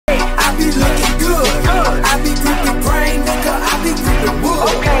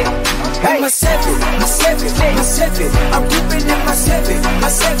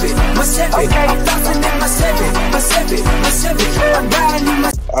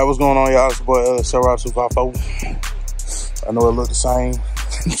Alright, what's going on, y'all? It's your boy CUTLASS. I know it looked the same.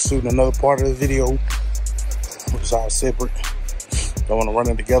 Shooting another part of the video. It's all separate. Don't want to run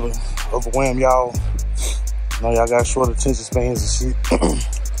it together. Overwhelm y'all. I know y'all got short attention spans and shit.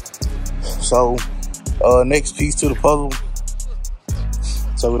 So, next piece to the puzzle,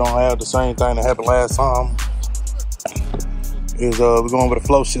 so we don't have the same thing that happened last time, is we're going with a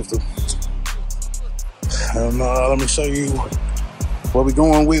flow shifter. And let me show you what we're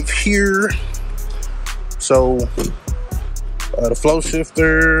going with here. So the flow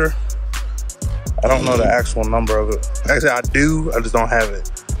shifter, I don't know the actual number of it. Actually, I do, I just don't have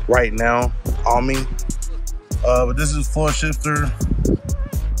it right now on me. But this is a flow shifter.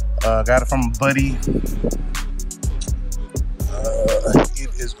 Got it from a buddy.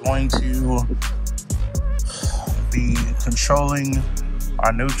 It is going to be controlling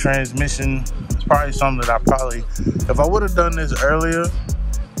our new transmission. It's probably something that if I would have done this earlier,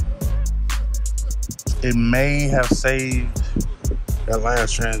 it may have saved that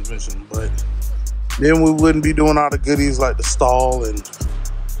last transmission, but then we wouldn't be doing all the goodies like the stall and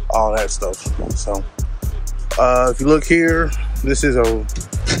all that stuff. So if you look here, this is a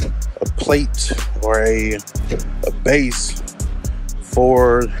plate or a base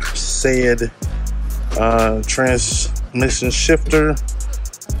for said transmission shifter,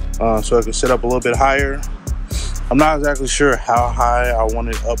 so I can sit up a little bit higher. I'm not exactly sure how high I want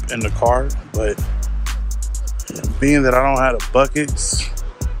it up in the car, but being that I don't have the buckets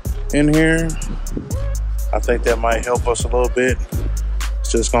in here, I think that might help us a little bit.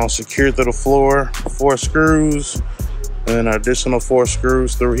 It's just gonna secure to the floor, 4 screws, and an additional 4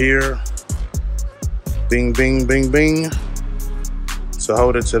 screws through here. Bing, bing, bing, bing. So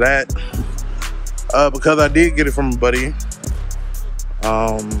hold it to that. Because I did get it from a buddy,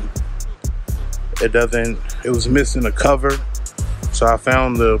 it was missing a cover. So I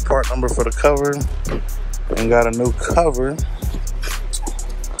found the part number for the cover and got a new cover.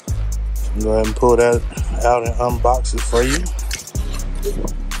 Go ahead and pull that out and unbox it for you.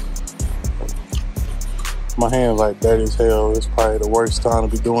 My hand's like dirty as hell. It's probably the worst time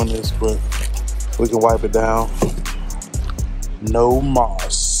to be doing this, but we can wipe it down. No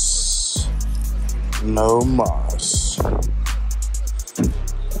moss. No moss.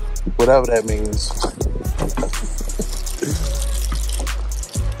 Whatever that means.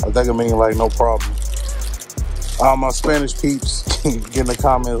 I think it means like no problem. All my Spanish peeps, get in the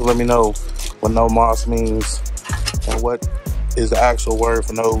comments, let me know what no moss means and what is the actual word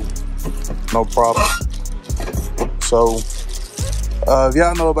for no problem. So if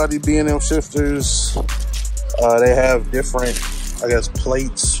y'all know about these B&M shifters, they have different, I guess,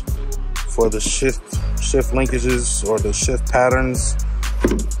 plates for the shift linkages or the shift patterns.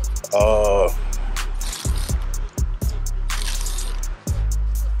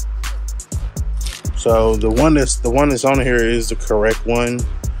 So the one that's on here is the correct one.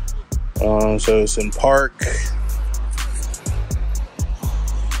 So it's in park.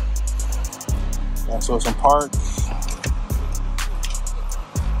 So it's in park.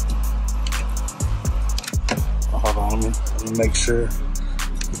 Hold on, let me make sure.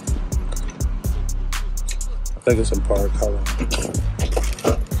 I think it's in park.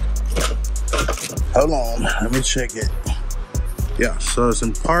 Hold on, let me check it. Yeah, so it's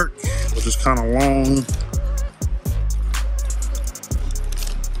in park, which is kind of long.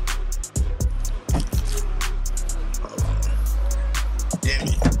 Damn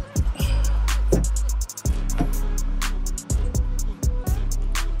it.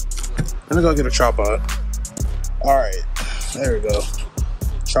 Let me go get a tripod. All right, there we go.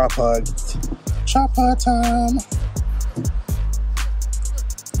 Tripod time.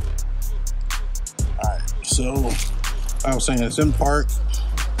 All right, so I was saying it's in park.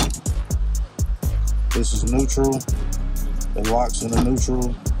 This is neutral. It locks in the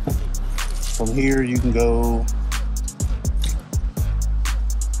neutral. From here, you can go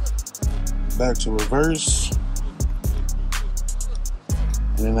back to reverse.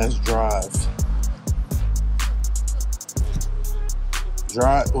 And then that's drive.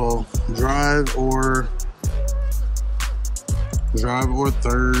 Drive or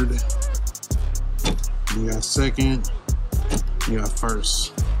third. You got second. You got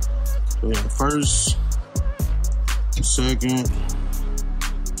first. So we have first, second,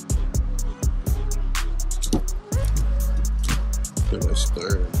 so that's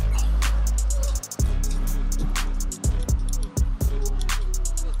third.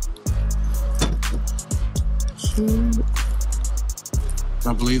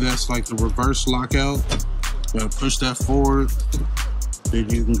 I believe that's like the reverse lockout. You gotta push that forward. Then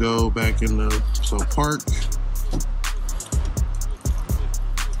you can go back in the park.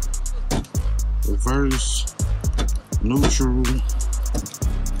 reverse, neutral,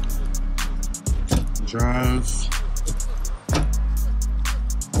 drive,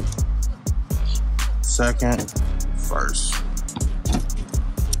 second, first.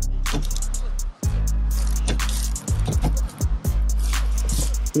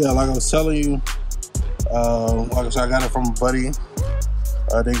 Yeah, like I was telling you, like I said, I got it from a buddy.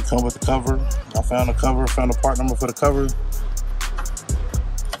 They can come with the cover. I found a cover, found a part number for the cover.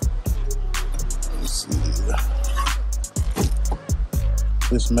 Let's see.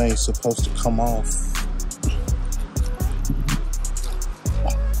 This may supposed to come off.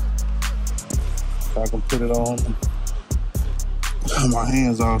 If I can put it on. My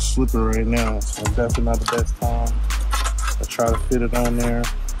hands are slipping right now, so definitely not the best time. I try to fit it on there.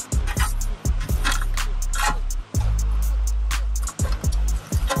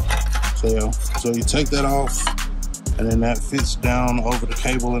 So, yeah, so you take that off, and then that fits down over the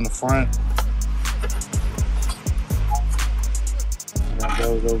cable in the front. And that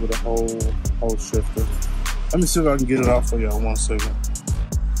goes over the whole shifter. Let me see if I can get it off for y'all 1 second.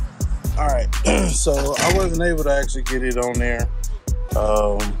 All right, so I wasn't able to actually get it on there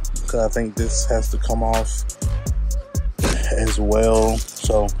because I think this has to come off as well.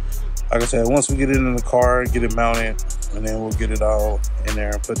 So, like I said, once we get it in the car, get it mounted, and then we'll get it all in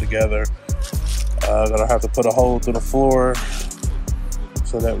there and put together. Gonna have to put a hole through the floor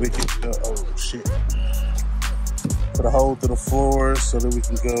so that we can go, oh shit. Put a hole through the floor so that we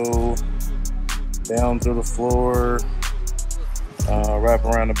can go down through the floor, wrap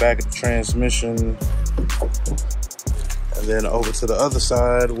around the back of the transmission, and then over to the other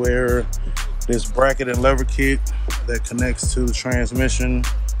side where this bracket and lever kit that connects to the transmission,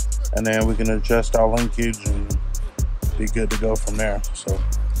 and then we can adjust our linkage and be good to go from there. So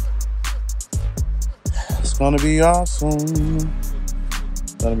it's gonna be awesome.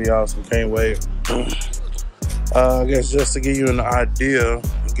 It's gonna be awesome. Can't wait. I guess just to give you an idea,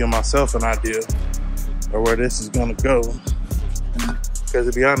 give myself an idea of where this is gonna go. Because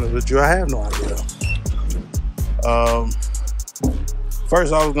to be honest with you, I have no idea.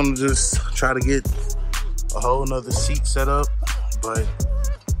 First, I was gonna just try to get a whole nother seat set up, but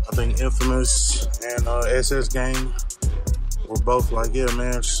I think Infamous and SS Game were both like, yeah,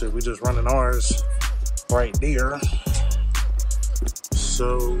 man, shit, we just running ours right there.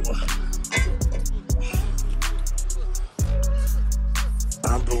 So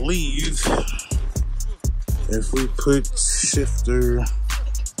I believe if we put shifter,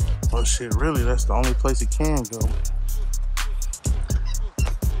 well, shit, really, that's the only place it can go.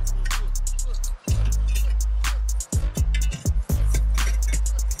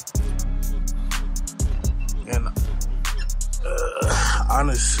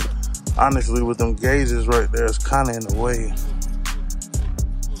 Honestly, with them gauges right there, it's kind of in the way.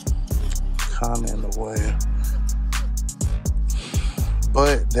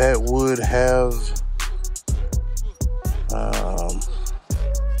 But that would have, I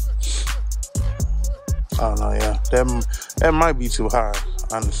don't know, yeah. That might be too high,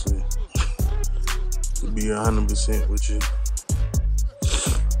 honestly. To be 100% with you.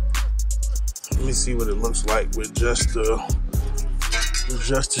 Let me see what it looks like with just the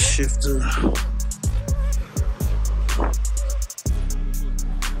shifter.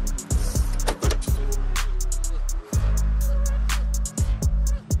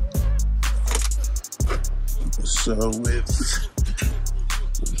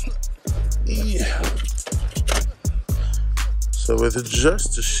 So with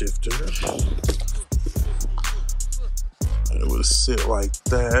just the shifter, it would sit like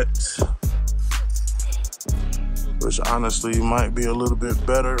that, which honestly might be a little bit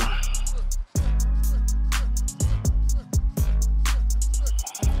better.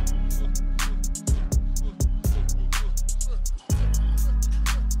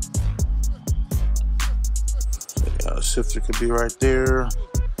 Shifter could be right there.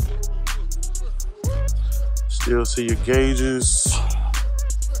 Still see your gauges.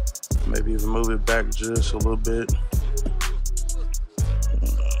 Maybe even move it back just a little bit.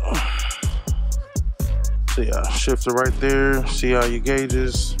 So yeah, shifter right there. See all your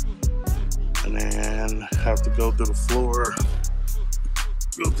gauges. And then have to go through the floor.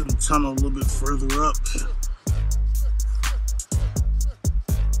 Go through the tunnel a little bit further up.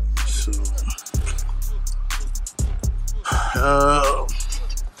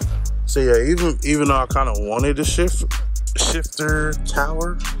 So yeah, even though I kind of wanted a shifter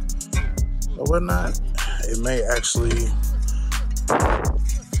tower or whatnot, it may actually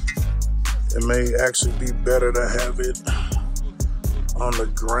be better to have it on the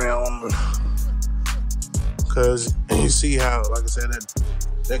ground, because you see how, like I said,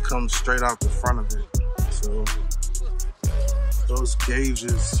 that comes straight out the front of it. So those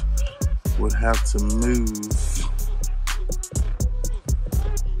gauges would have to move.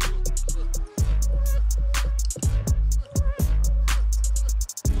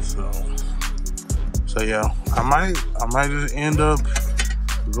 So yeah, I might just end up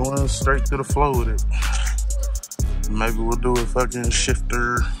going straight to the flow with it. Maybe we'll do a fucking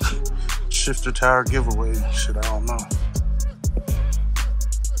shifter tower giveaway. Shit, I don't know.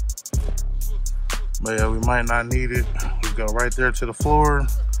 But yeah, we might not need it. We go right there to the floor,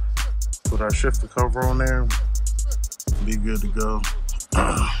 put our shifter cover on there, be good to go.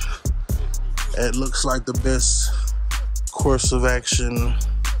 It looks like the best course of action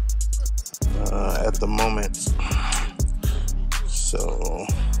at the moment. So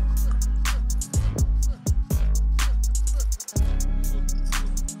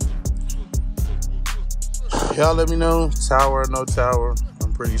y'all let me know, tower or no tower.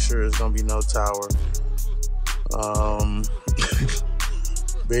 I'm pretty sure it's gonna be no tower.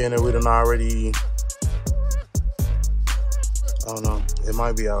 Being that we done already, I don't know, it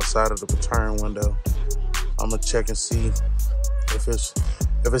might be outside of the return window. I'm gonna check and see if it's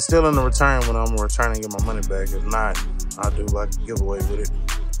still in the return when I'm returning and get my money back. If not, I'll do like a giveaway with it.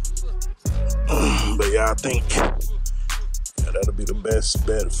 But yeah, I think that'll be the best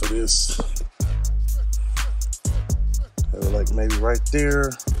bet for this. Like maybe right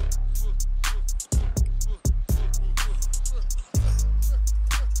there.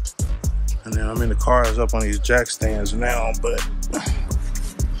 And then I'm in the cars up on these jack stands now, but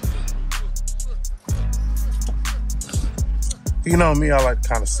you know me, I like to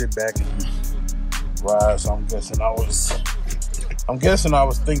kind of sit back and ride, so I'm guessing I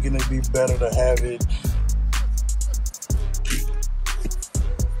was thinking it'd be better to have it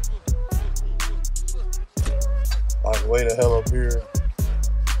like way the hell up here.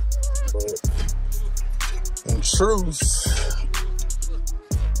 But in truth,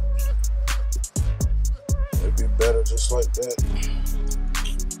 it'd be better just like that.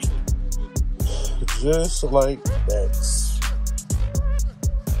 Just like that.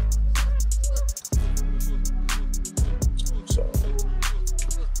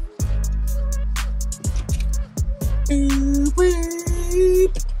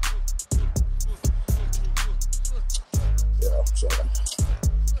 Yeah, so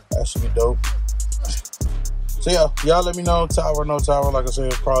that should be dope. So yeah, y'all let me know, tower or no tower. Like I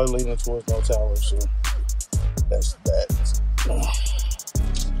said, probably leaning towards no tower, so that's that.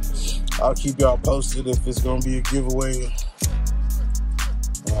 I'll keep y'all posted if it's gonna be a giveaway.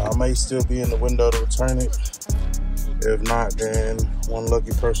 I may still be in the window to return it. If not, then one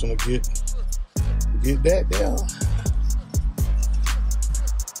lucky person will get that down.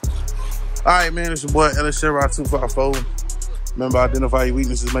 Alright, man, it's your boy LS254. Remember, identify your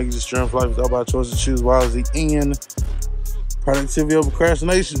weaknesses, make your strength, life is all about choices, choose wisely, and productivity over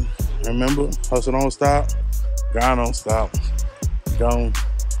procrastination. Remember, hustle don't stop, grind don't stop. Don't